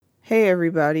Hey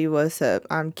everybody, what's up?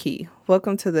 I'm Key.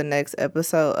 Welcome to the next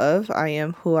episode of I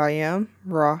Am Who I Am,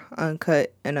 raw,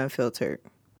 uncut, and unfiltered.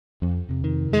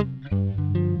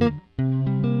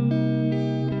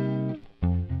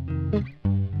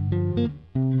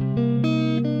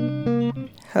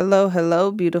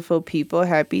 Hello, beautiful people.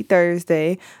 Happy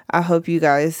Thursday. I hope you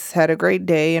guys had a great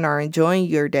day and are enjoying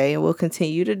your day and will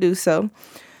continue to do so.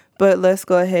 But let's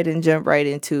go ahead and jump right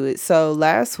into it. So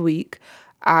last week,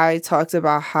 I talked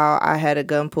about how I had a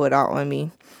gun pulled out on me.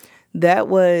 That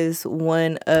was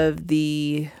one of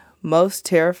the most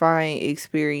terrifying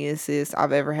experiences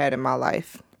I've ever had in my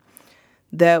life.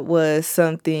 That was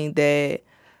something that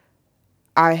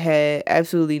I had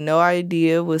absolutely no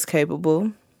idea was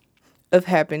capable of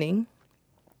happening.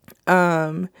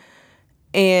 And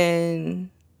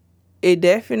it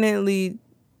definitely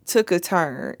took a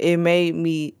turn. It made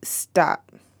me stop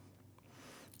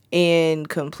and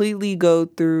completely go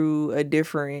through a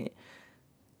different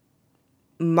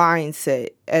mindset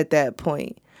at that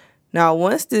point. Now,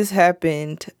 once this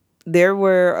happened, there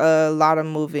were a lot of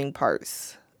moving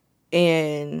parts.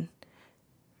 And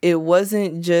it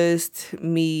wasn't just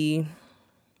me.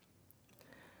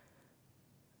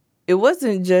 It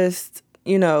wasn't just,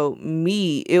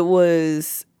 me. It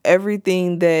was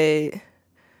everything that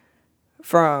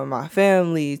from my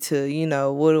family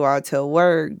to, what do I tell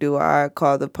work? Do I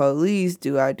call the police?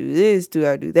 Do I do this? Do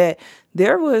I do that?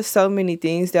 There was so many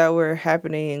things that were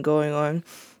happening and going on.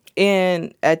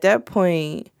 And at that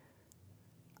point,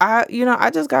 I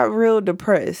just got real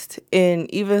depressed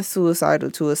and even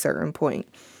suicidal to a certain point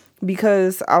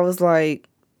because I was like,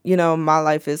 my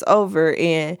life is over.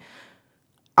 And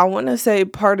I want to say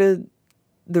part of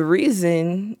the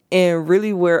reason and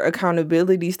really where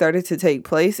accountability started to take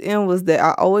place in was that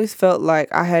I always felt like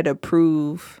I had to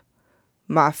prove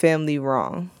my family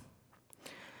wrong.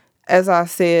 As I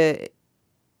said,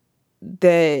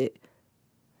 that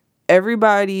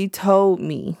everybody told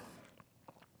me,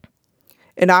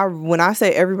 and when I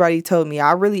say everybody told me,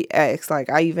 I really asked. I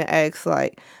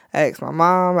asked my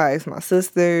mom, I asked my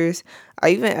sisters, I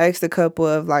even asked a couple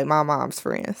of my mom's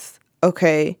friends.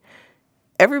 Okay,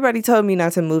 everybody told me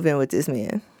not to move in with this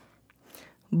man.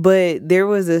 But there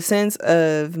was a sense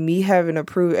of me having to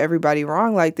prove everybody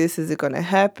wrong. Like, this isn't going to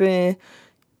happen.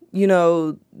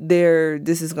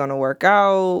 This is going to work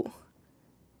out.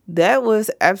 That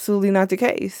was absolutely not the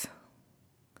case.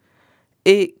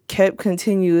 It kept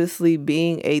continuously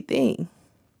being a thing.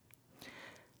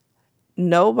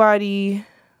 Nobody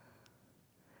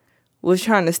was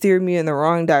trying to steer me in the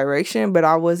wrong direction, but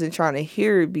I wasn't trying to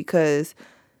hear it because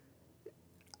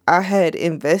I had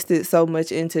invested so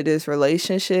much into this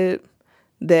relationship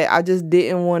that I just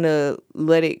didn't want to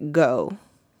let it go.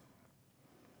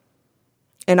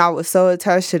 And I was so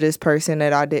attached to this person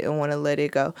that I didn't want to let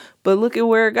it go. But look at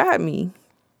where it got me.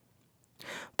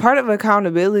 Part of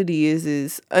accountability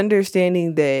is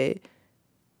understanding that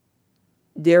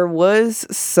there was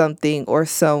something or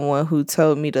someone who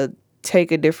told me to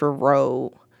take a different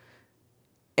road.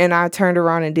 And I turned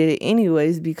around and did it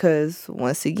anyways because,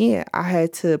 once again, I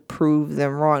had to prove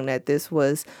them wrong that this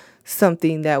was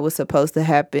something that was supposed to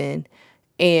happen.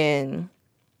 And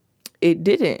it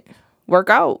didn't work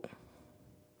out.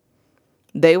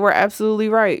 They were absolutely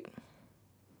right.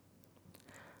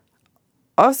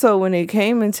 Also, when it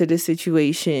came into this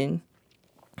situation,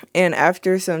 and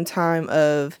after some time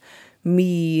of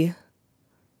me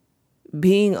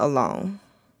being alone,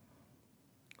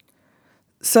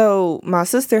 so my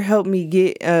sister helped me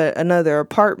get another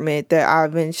apartment that I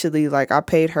eventually, I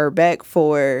paid her back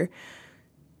for,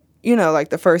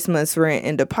 the first month's rent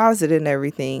and deposit and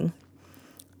everything.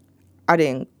 I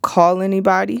didn't call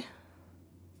anybody,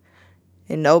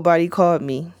 and nobody called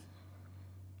me.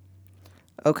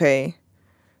 Okay.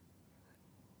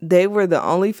 They were the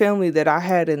only family that I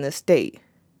had in the state.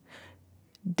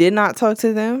 Did not talk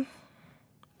to them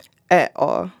at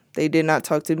all. They did not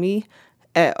talk to me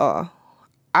at all.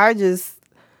 I didn't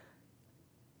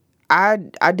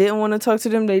want to talk to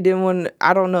them.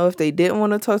 I don't know if they didn't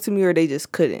want to talk to me or they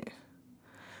just couldn't.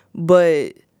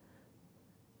 But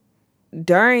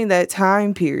during that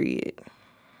time period,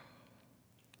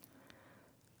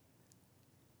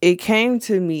 it came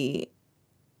to me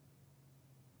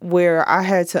where I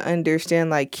had to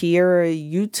understand, Kiera,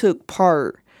 you took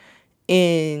part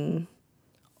in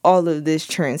all of this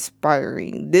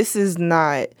transpiring. This is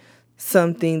not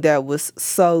something that was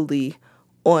solely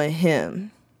on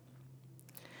him.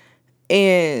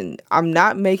 And I'm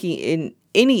not making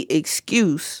any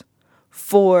excuse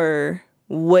for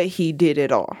what he did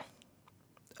at all.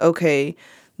 Okay,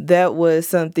 that was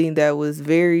something that was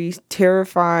very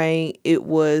terrifying. It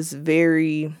was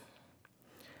very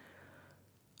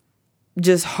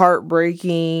just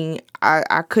heartbreaking.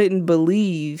 I couldn't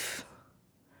believe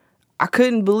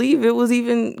it was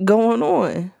even going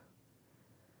on.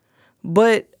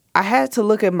 But I had to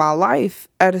look at my life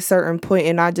at a certain point,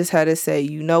 and I just had to say,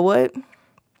 you know what?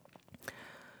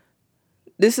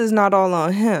 This is not all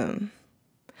on him.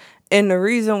 And the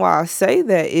reason why I say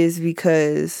that is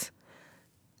because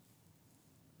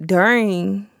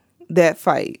during that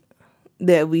fight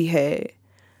that we had,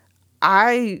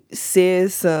 I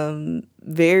said some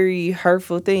very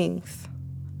hurtful things.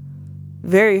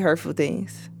 Very hurtful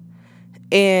things.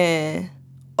 And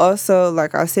also,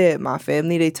 like I said, my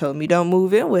family, they told me don't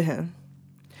move in with him.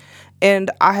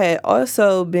 And I had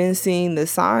also been seeing the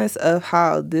signs of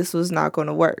how this was not going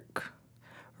to work,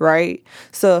 right?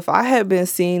 So if I had been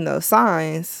seeing those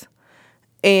signs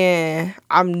and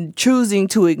I'm choosing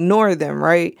to ignore them,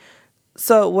 right?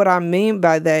 So what I mean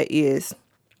by that is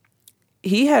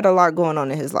he had a lot going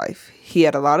on in his life. He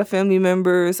had a lot of family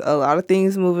members, a lot of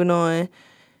things moving on.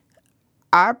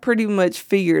 I pretty much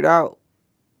figured out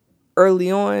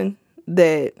early on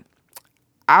that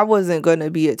I wasn't going to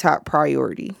be a top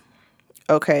priority.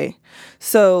 Okay.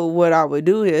 So what I would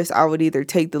do is I would either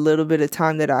take the little bit of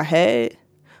time that I had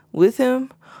with him,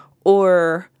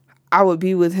 or I would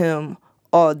be with him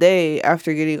all day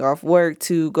after getting off work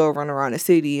to go run around the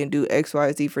city and do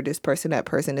XYZ for this person, that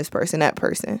person, this person, that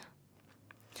person.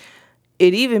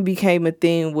 It even became a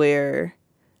thing where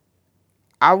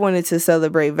I wanted to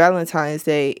celebrate Valentine's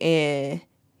Day, and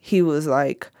he was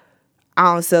like,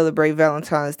 I don't celebrate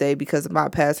Valentine's Day because of my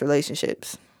past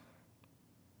relationships.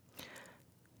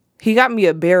 He got me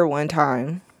a bear one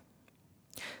time.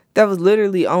 That was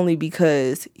literally only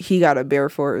because he got a bear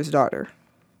for his daughter.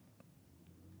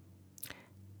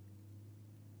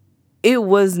 It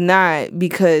was not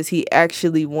because he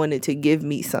actually wanted to give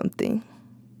me something.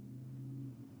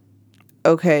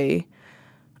 Okay.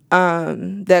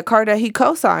 That car that he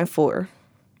co-signed for,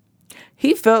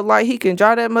 he felt like he can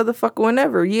drive that motherfucker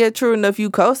whenever. Yeah, true enough, you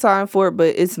co-signed for it,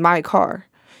 but it's my car.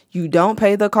 You don't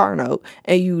pay the car note,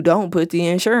 and you don't put the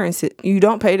insurance. You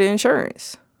don't pay the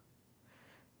insurance.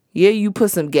 Yeah, you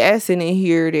put some gas in it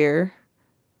here or there,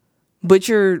 but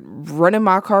you're running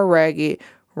my car ragged,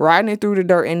 riding it through the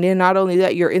dirt, and then not only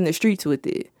that, you're in the streets with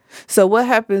it. So what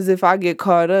happens if I get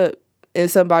caught up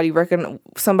and somebody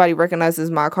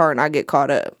recognizes my car and I get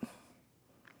caught up?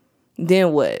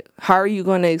 Then what? How are you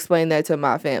going to explain that to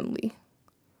my family?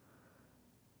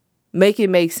 Make it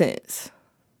make sense.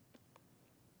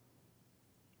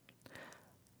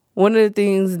 One of the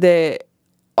things that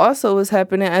also was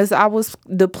happening is I was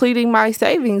depleting my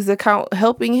savings account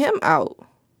helping him out.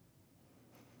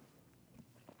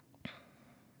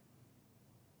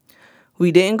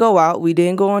 We didn't go out. We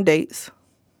didn't go on dates.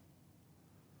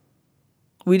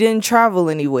 We didn't travel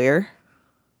anywhere.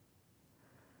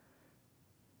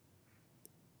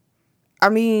 I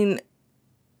mean,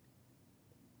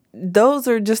 those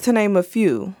are just to name a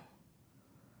few.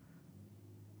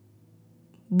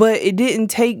 But it didn't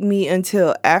take me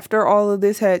until after all of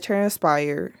this had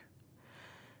transpired,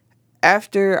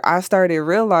 after I started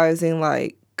realizing,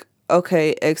 like,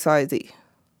 okay, XYZ.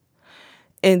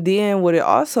 And then what it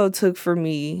also took for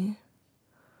me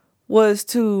was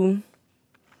to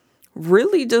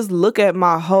really just look at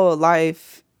my whole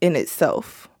life in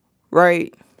itself,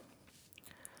 right?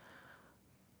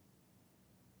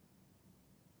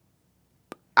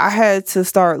 I had to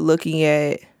start looking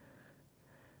at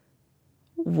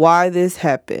why this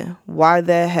happened, why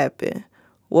that happened,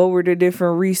 what were the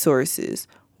different resources,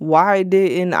 why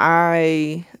didn't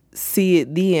I see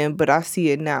it then, but I see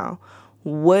it now?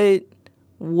 What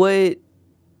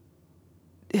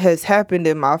has happened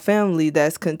in my family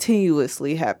that's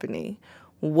continuously happening?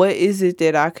 What is it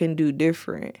that I can do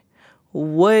different?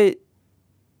 What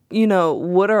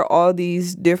are all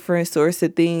these different sorts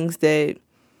of things that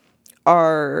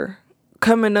are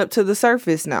coming up to the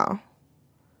surface now?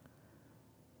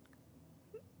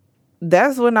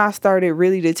 That's when I started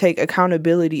really to take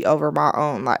accountability over my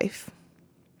own life.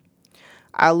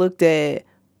 I looked at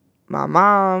my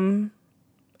mom,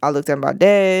 I looked at my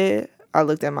dad, I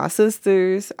looked at my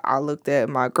sisters, I looked at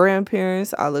my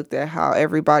grandparents, I looked at how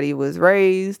everybody was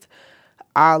raised,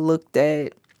 I looked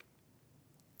at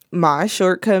my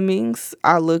shortcomings,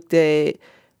 I looked at,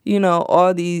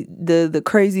 all the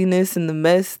craziness and the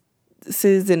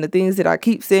messes and the things that I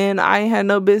keep saying I ain't had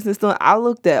no business doing. I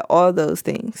looked at all those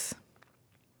things.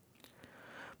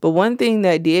 But one thing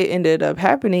that did ended up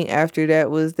happening after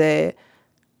that was that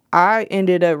I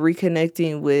ended up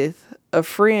reconnecting with a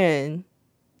friend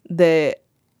that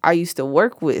I used to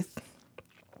work with.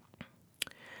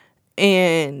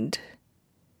 And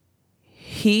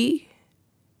he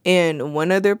And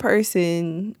one other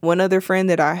friend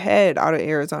that I had out of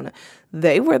Arizona,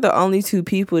 they were the only two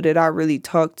people that I really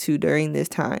talked to during this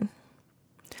time.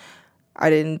 I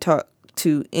didn't talk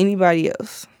to anybody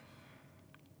else.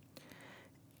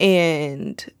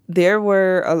 And there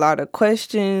were a lot of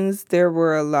questions. There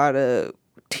were a lot of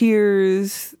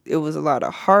tears. It was a lot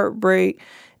of heartbreak.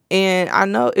 And I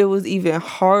know it was even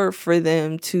hard for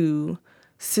them to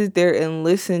sit there and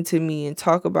listen to me and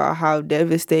talk about how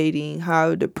devastating,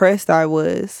 how depressed I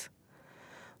was.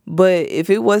 But if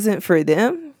it wasn't for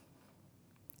them,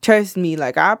 trust me,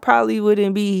 like, I probably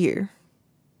wouldn't be here.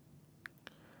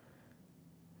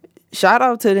 Shout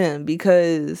out to them,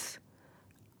 because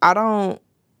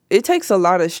it takes a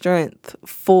lot of strength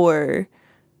for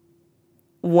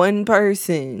one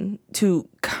person to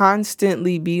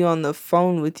constantly be on the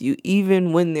phone with you,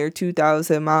 even when they're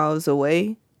 2,000 miles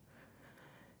away,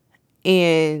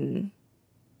 and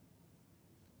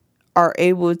are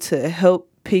able to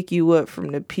help pick you up from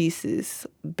the pieces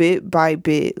bit by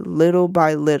bit, little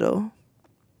by little.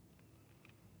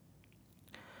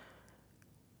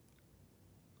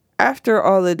 After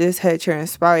all of this had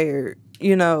transpired,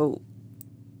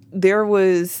 there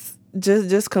was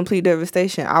just complete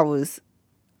devastation. I was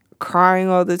crying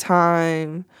all the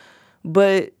time,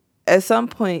 but at some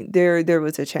point there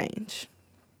was a change.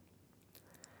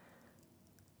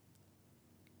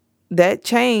 That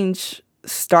change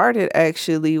started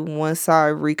actually once I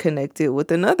reconnected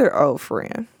with another old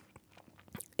friend.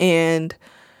 And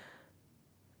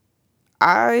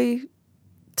I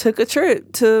took a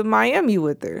trip to Miami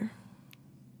with her.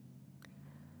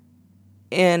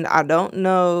 And I don't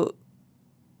know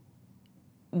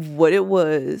what it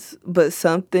was, but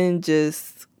something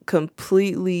just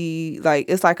completely, like,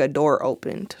 it's like a door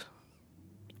opened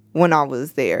when I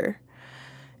was there.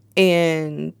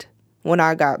 And when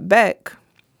I got back,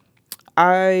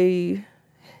 I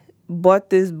bought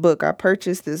this book. I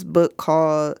purchased this book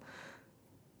called,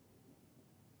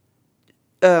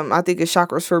 I think it's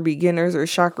Chakras for Beginners or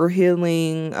Chakra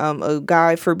Healing, a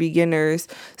guide for beginners,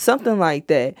 something like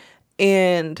that.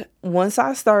 And once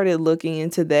I started looking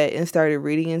into that and started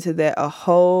reading into that, a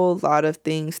whole lot of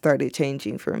things started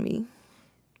changing for me.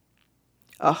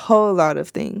 A whole lot of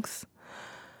things.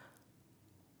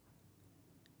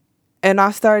 And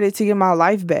I started to get my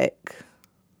life back.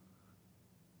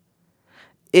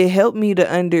 It helped me to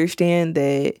understand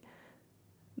that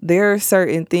there are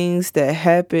certain things that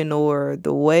happen, or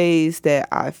the ways that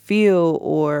I feel,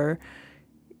 or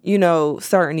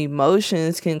certain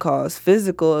emotions can cause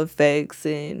physical effects,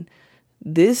 and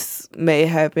this may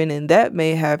happen and that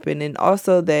may happen. And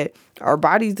also that our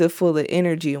bodies are full of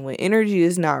energy, and when energy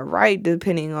is not right,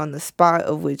 depending on the spot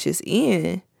of which it's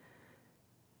in,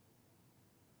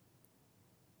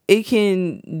 it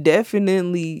can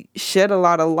definitely shed a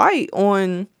lot of light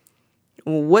on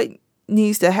what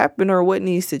needs to happen or what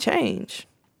needs to change.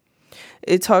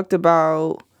 It talked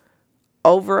about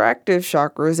overactive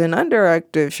chakras and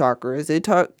underactive chakras. It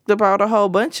talked about a whole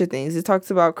bunch of things. It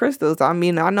talks about crystals. I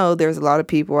mean, I know there's a lot of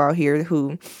people out here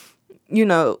who,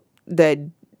 that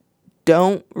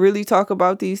don't really talk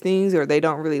about these things, or they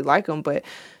don't really like them. But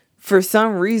for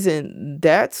some reason,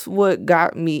 that's what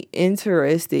got me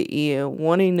interested in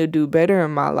wanting to do better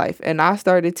in my life. And I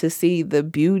started to see the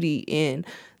beauty in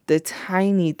the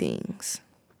tiny things.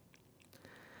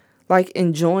 Like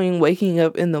enjoying waking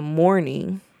up in the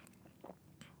morning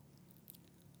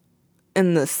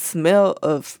and the smell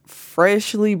of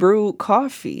freshly brewed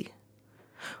coffee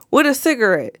with a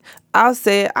cigarette. I'll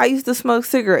say it, I used to smoke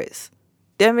cigarettes.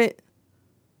 Damn it.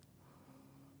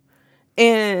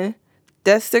 And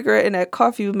that cigarette and that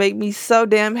coffee would make me so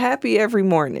damn happy every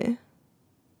morning.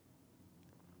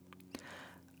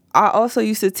 I also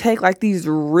used to take like these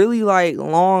really like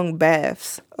long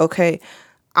baths. Okay.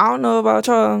 I don't know about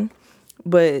y'all,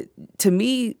 but to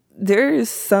me, there is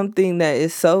something that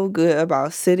is so good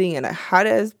about sitting in a hot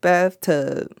ass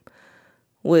bathtub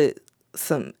with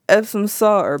some Epsom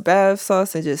salt or bath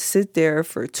sauce and just sit there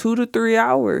for 2 to 3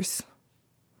 hours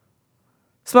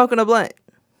smoking a blunt.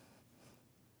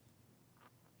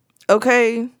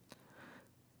 Okay.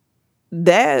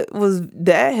 That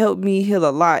helped me heal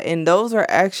a lot. And those are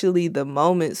actually the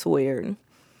moments where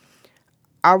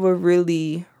I would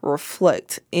really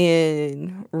reflect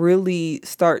and really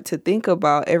start to think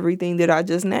about everything that I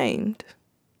just named.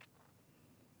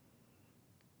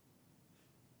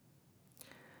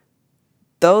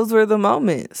 Those were the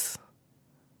moments.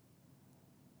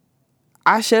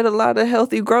 I shed a lot of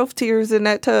healthy growth tears in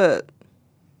that tub.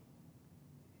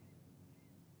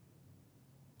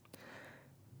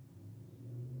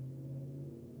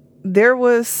 There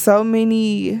was so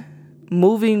many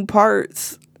moving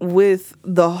parts with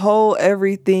the whole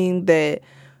everything that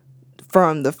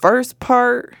from the first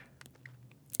part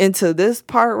into this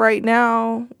part right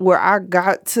now, where I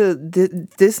got to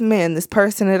this man, this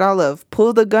person that I love,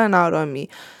 pull the gun out on me.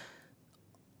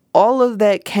 All of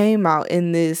that came out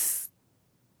in this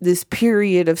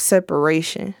period of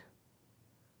separation.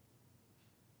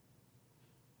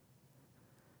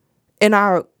 And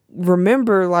I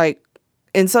remember, like,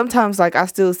 and sometimes, like, I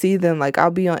still see them. Like,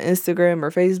 I'll be on Instagram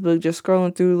or Facebook just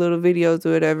scrolling through little videos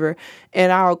or whatever,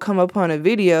 and I'll come upon a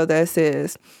video that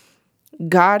says,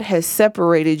 God has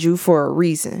separated you for a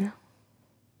reason.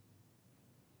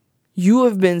 You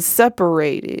have been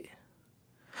separated.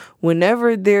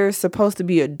 Whenever there's supposed to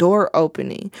be a door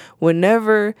opening,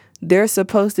 whenever there's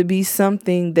supposed to be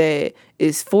something that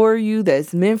is for you,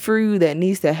 that's meant for you, that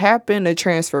needs to happen, a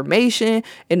transformation,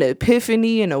 an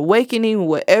epiphany, an awakening,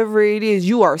 whatever it is,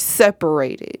 you are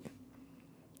separated.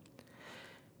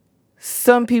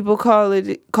 Some people call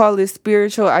it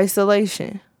spiritual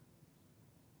isolation.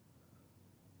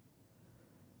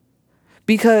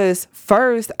 Because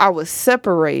first I was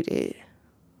separated.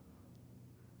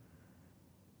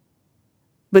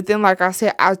 But then, like I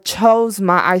said, I chose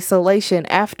my isolation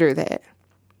after that.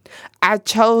 I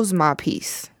chose my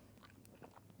peace.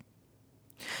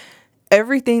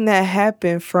 Everything that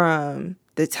happened from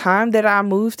the time that I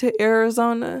moved to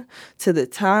Arizona to the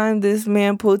time this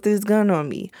man put this gun on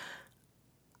me,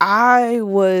 I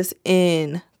was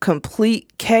in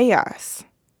complete chaos.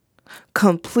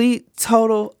 Complete,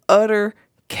 total, utter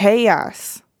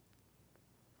chaos.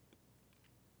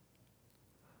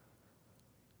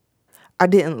 I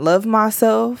didn't love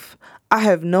myself. I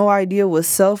have no idea what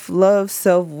self-love,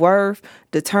 self-worth,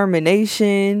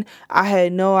 determination. I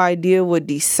had no idea what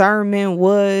discernment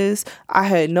was. I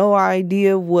had no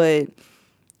idea what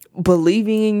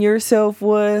believing in yourself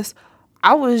was.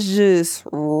 I was just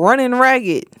running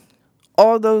ragged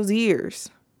all those years,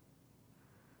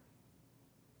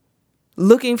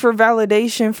 looking for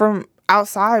validation from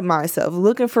outside myself,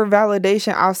 looking for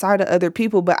validation outside of other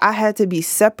people, but I had to be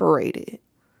separated.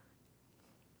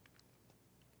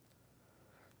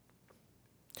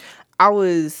 I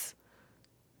was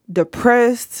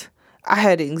depressed. I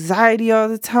had anxiety all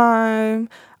the time.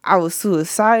 I was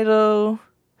suicidal.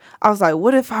 I was like,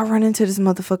 what if I run into this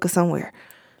motherfucker somewhere?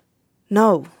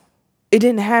 No, it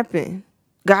didn't happen.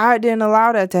 God didn't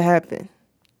allow that to happen.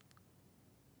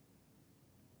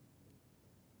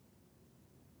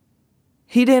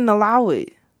 He didn't allow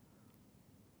it.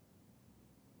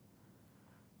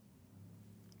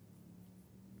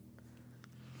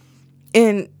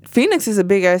 And Phoenix is a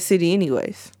big ass city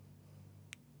anyways.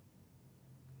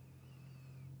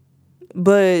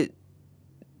 But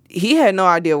he had no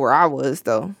idea where I was,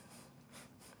 though.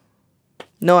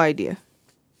 No idea.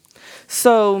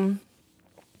 So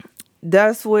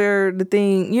that's where the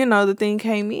thing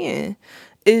came in.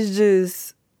 It's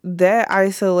just that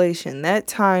isolation, that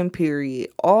time period,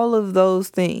 all of those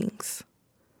things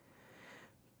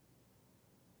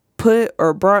put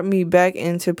or brought me back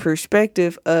into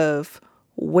perspective of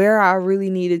where I really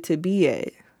needed to be at.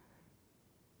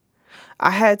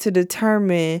 I had to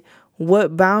determine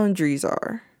what boundaries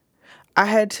are. I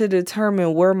had to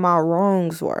determine where my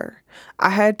wrongs were. I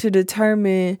had to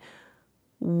determine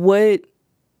what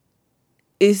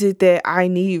is it that I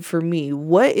need for me?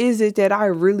 What is it that I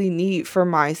really need for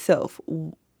myself?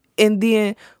 And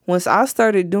then once I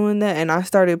started doing that and I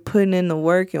started putting in the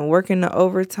work and working the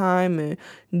overtime and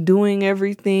doing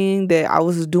everything that I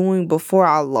was doing before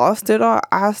I lost it all,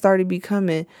 I started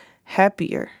becoming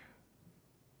happier.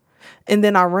 And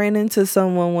then I ran into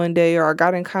someone one day, or I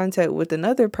got in contact with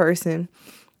another person,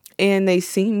 and they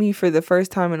seen me for the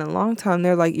first time in a long time.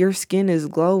 They're like, your skin is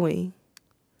glowing.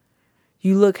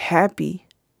 You look happy.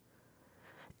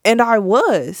 And I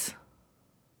was.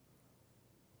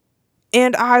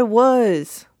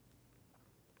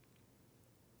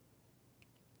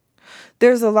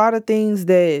 There's a lot of things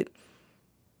that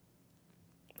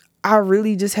I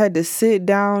really just had to sit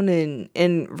down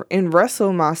and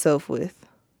wrestle myself with.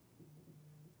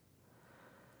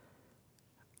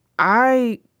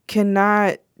 I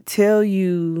cannot tell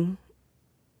you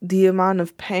the amount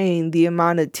of pain, the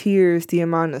amount of tears, the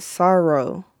amount of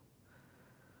sorrow.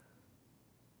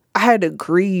 I had to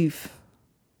grieve.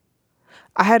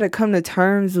 I had to come to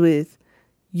terms with,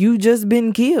 you just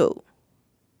been killed.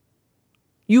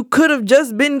 You could have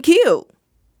just been killed.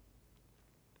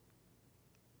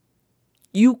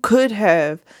 You could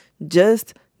have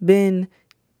just been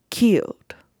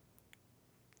killed.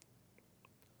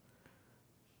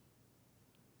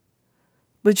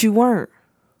 But you weren't.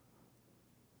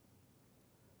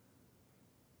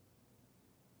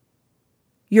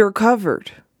 You're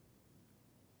covered.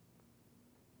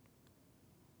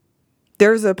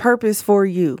 There's a purpose for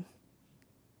you.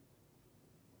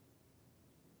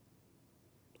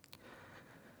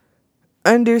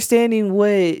 Understanding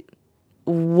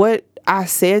what I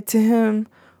said to him,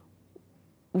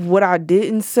 what I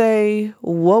didn't say,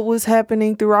 what was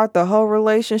happening throughout the whole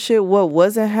relationship, what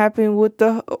wasn't happening,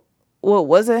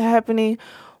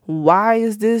 why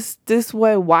is this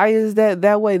way, why is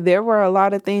that way. There were a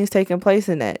lot of things taking place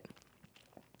in that.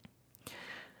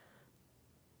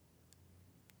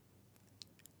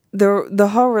 The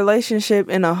whole relationship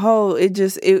in a whole,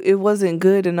 it wasn't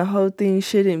good, and the whole thing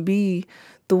shouldn't be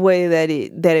the way that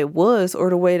it was, or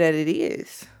the way that it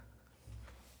is.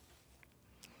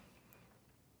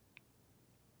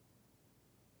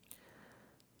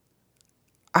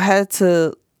 I had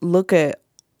to look at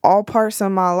all parts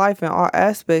of my life and all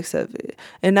aspects of it.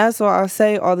 And that's why I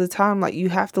say all the time, like, you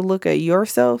have to look at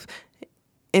yourself,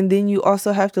 and then you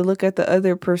also have to look at the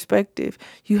other perspective.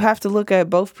 You have to look at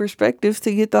both perspectives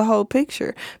to get the whole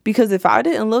picture. Because if I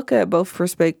didn't look at both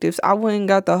perspectives, I wouldn't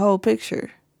got the whole picture.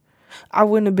 I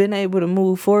wouldn't have been able to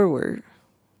move forward.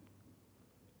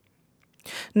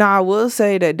 Now, I will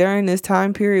say that during this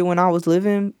time period when I was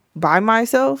living by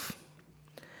myself,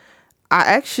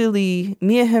 me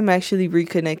and him actually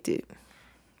reconnected.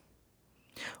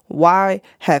 Why?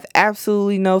 Have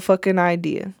absolutely no fucking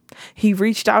idea. He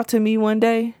reached out to me one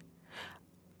day.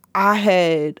 I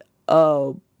had,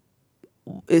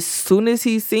 as soon as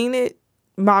he seen it,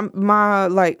 my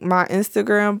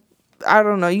Instagram, I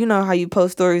don't know, you know how you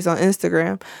post stories on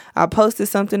Instagram. I posted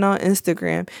something on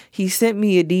Instagram. He sent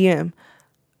me a DM.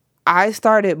 I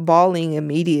started bawling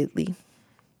immediately.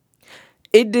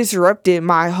 It disrupted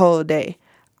my whole day.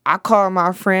 I called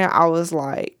my friend. I was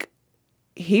like,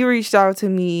 he reached out to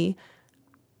me.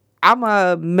 I'm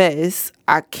a mess.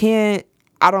 I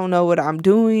don't know what I'm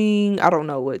doing. I don't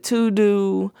know what to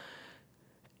do.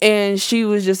 And she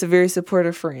was just a very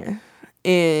supportive friend.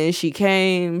 And she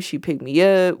came, she picked me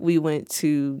up. We went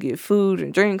to get food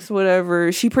and drinks,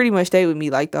 whatever. She pretty much stayed with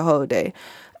me like the whole day.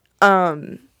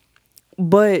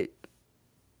 But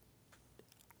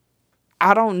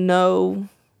I don't know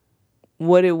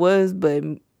what it was, but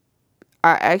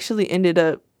I actually ended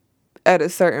up at a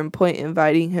certain point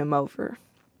inviting him over.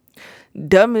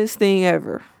 Dumbest thing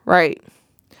ever, right?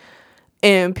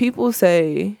 And people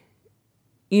say,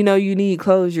 you need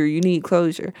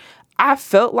closure. I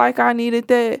felt like I needed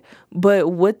that,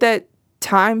 but what that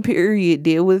time period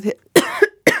did with it,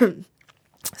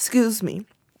 excuse me,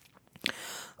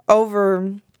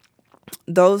 over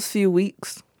those few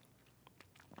weeks,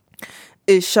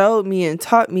 it showed me and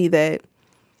taught me that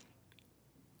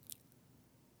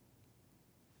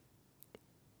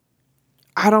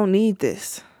I don't need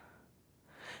this.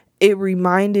 It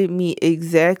reminded me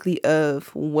exactly of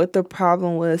what the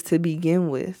problem was to begin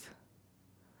with.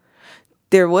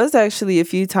 There was actually a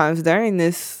few times during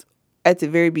this, at the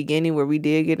very beginning, where we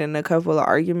did get in a couple of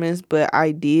arguments, but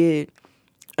I did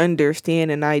understand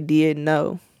and I did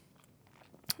know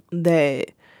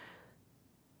that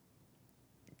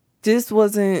this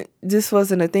wasn't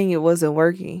a thing. It wasn't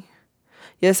working.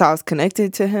 Yes, I was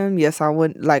connected to him. Yes, I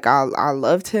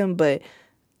loved him, but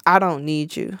I don't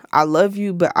need you. I love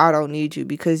you, but I don't need you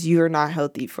because you're not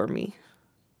healthy for me.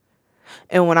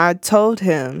 And when I told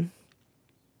him,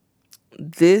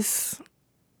 this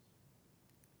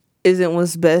isn't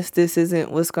what's best, this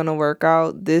isn't what's going to work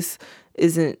out, this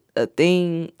isn't a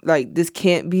thing, like, this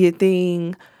can't be a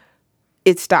thing,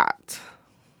 it stopped.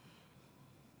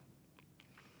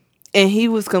 And he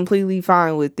was completely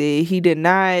fine with it. He did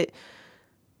not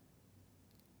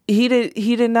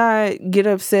get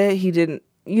upset. He didn't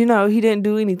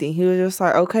do anything. He was just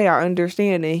like, okay, I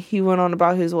understand. And he went on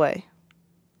about his way.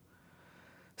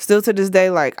 Still to this day,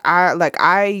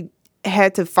 I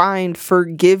had to find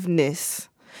forgiveness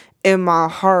in my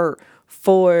heart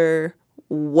for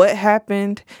what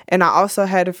happened. And I also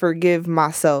had to forgive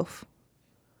myself.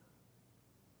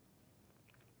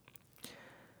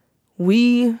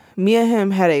 Me and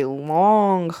him had a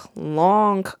long,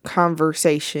 long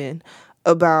conversation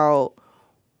about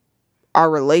our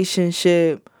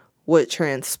relationship, what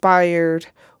transpired,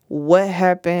 what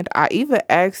happened. I even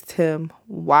asked him,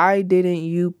 why didn't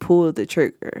you pull the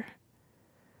trigger?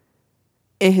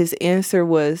 And his answer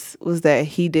was that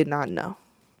he did not know.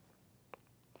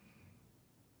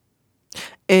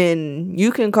 And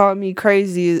you can call me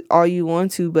crazy all you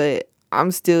want to, but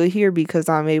I'm still here because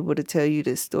I'm able to tell you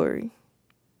this story.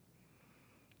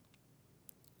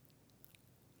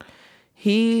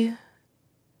 He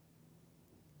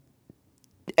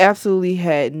absolutely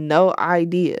had no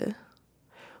idea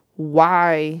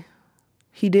why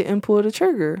he didn't pull the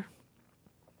trigger.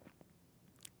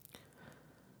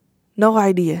 No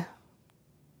idea.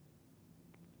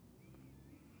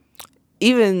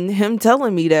 Even him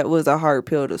telling me that was a hard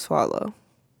pill to swallow.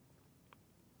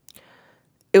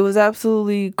 It was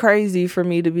absolutely crazy for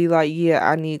me to be like, yeah,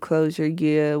 I need closure.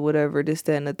 Yeah, whatever, this,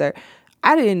 that, and the third.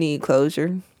 I didn't need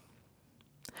closure.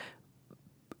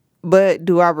 But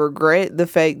do I regret the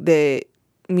fact that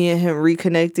me and him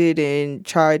reconnected and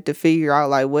tried to figure out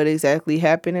like what exactly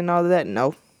happened and all of that?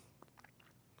 No.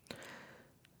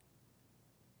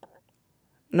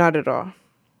 Not at all.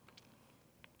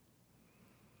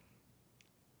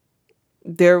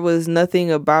 There was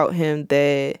nothing about him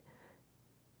that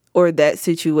or that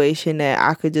situation that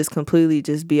I could just completely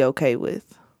just be okay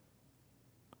with.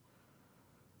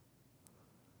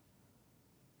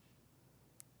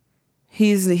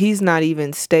 He's not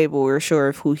even stable or sure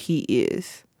of who he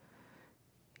is.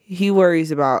 He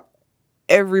worries about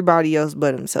everybody else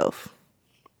but himself.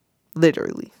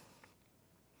 Literally.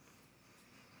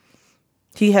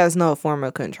 He has no form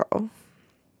of control.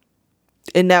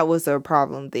 And that was a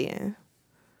problem then.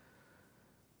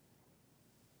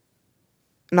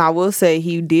 And I will say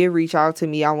he did reach out to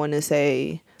me, I want to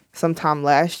say sometime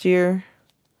last year.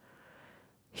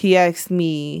 He asked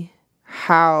me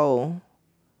how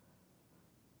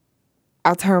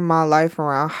I turned my life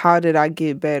around. How did I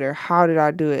get better? How did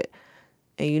I do it?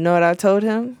 And you know what I told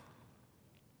him?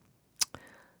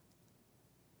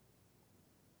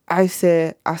 I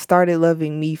said, I started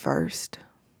loving me first.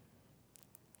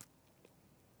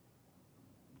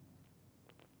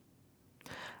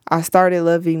 I started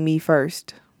loving me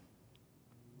first.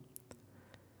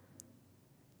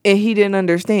 And he didn't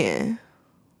understand.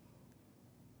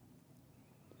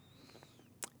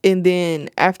 And then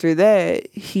after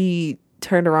that, he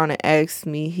turned around and asked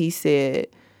me, he said,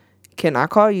 can I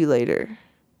call you later?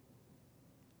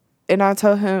 And I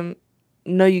told him,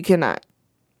 no, you cannot.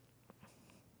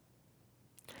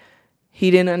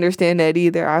 He didn't understand that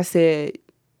either. I said,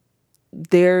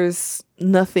 there's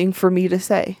nothing for me to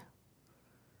say.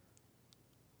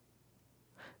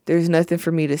 There's nothing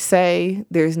for me to say.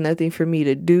 There's nothing for me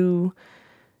to do.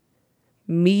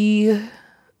 Me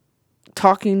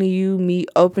talking to you, me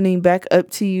opening back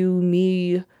up to you,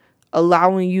 me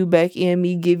allowing you back in,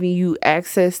 me giving you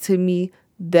access to me,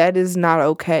 that is not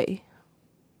okay.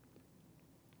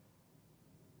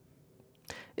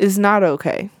 It's not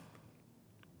okay.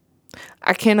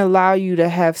 I can't allow you to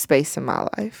have space in my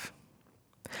life.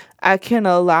 I can't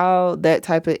allow that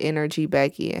type of energy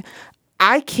back in.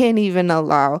 I can't even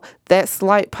allow that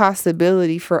slight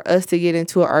possibility for us to get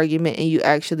into an argument and you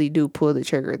actually do pull the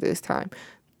trigger this time.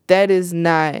 That is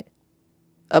not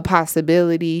a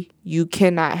possibility. You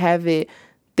cannot have it.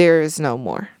 There is no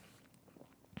more.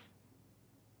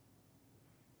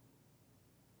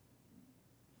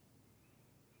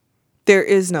 There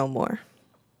is no more.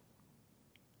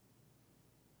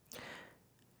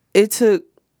 It took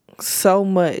so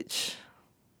much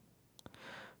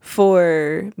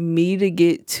for me to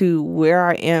get to where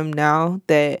I am now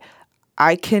that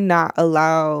I cannot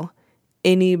allow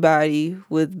anybody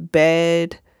with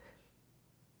bad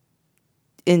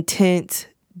intent,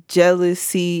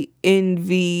 jealousy,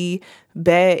 envy,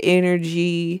 bad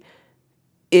energy.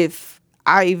 If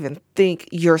I even think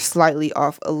you're slightly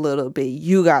off a little bit,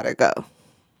 you gotta go.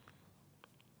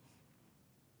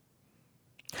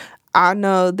 I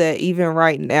know that even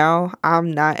right now,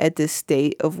 I'm not at the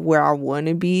state of where I want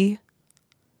to be.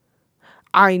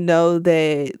 I know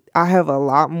that I have a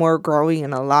lot more growing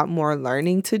and a lot more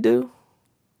learning to do.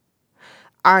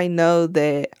 I know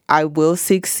that I will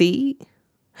succeed.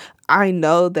 I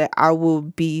know that I will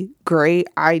be great.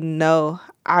 I know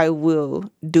I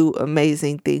will do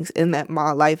amazing things and that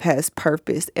my life has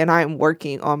purpose and I'm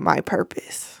working on my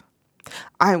purpose.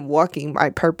 I'm walking my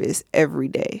purpose every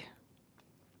day.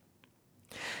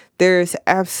 There's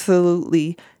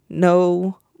absolutely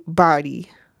nobody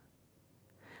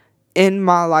in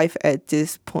my life at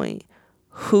this point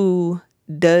who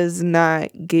does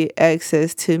not get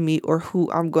access to me or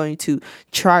who I'm going to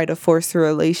try to force a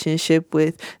relationship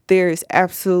with. There is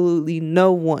absolutely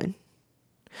no one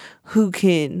who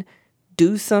can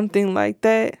do something like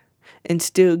that and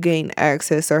still gain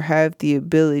access or have the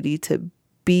ability to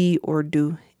be or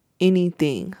do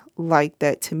anything like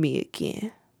that to me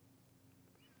again.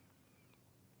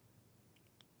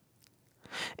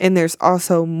 And there's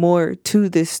also more to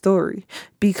this story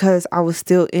because I was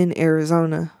still in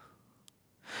Arizona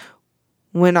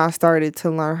when I started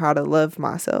to learn how to love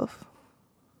myself.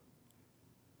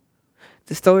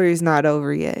 The story is not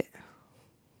over yet.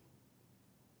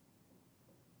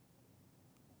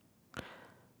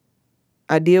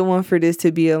 I did want for this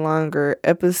to be a longer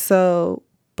episode,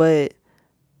 but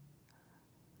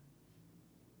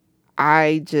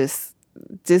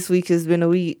this week has been a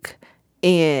week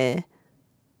and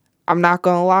I'm not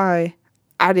gonna lie,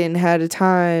 I didn't have the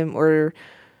time or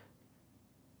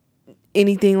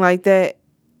anything like that.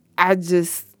 I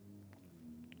just,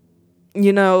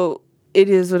 it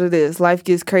is what it is. Life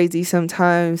gets crazy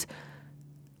sometimes.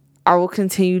 I will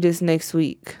continue this next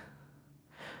week.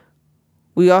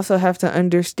 We also have to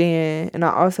understand, and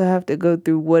I also have to go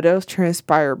through what else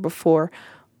transpired before.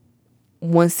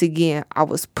 Once again, I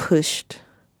was pushed.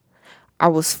 I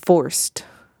was forced.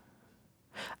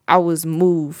 I was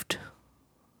moved.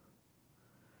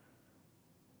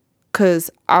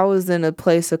 Because I was in a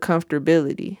place of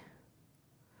comfortability.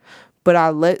 But I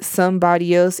let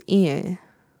somebody else in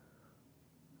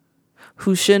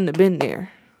who shouldn't have been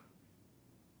there.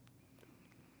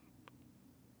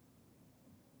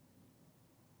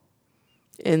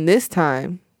 And this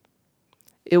time,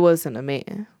 it wasn't a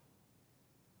man.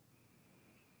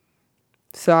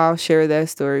 So I'll share that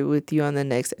story with you on the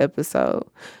next episode.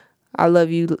 I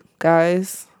love you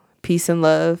guys. Peace and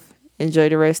love. Enjoy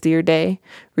the rest of your day.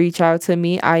 Reach out to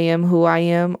me. I am who I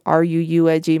am.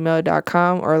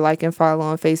 RUU@gmail.com, or like and follow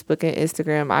on Facebook and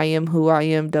Instagram. I am who I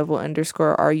am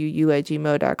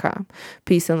 _RUU@gmail.com.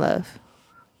 Peace and love.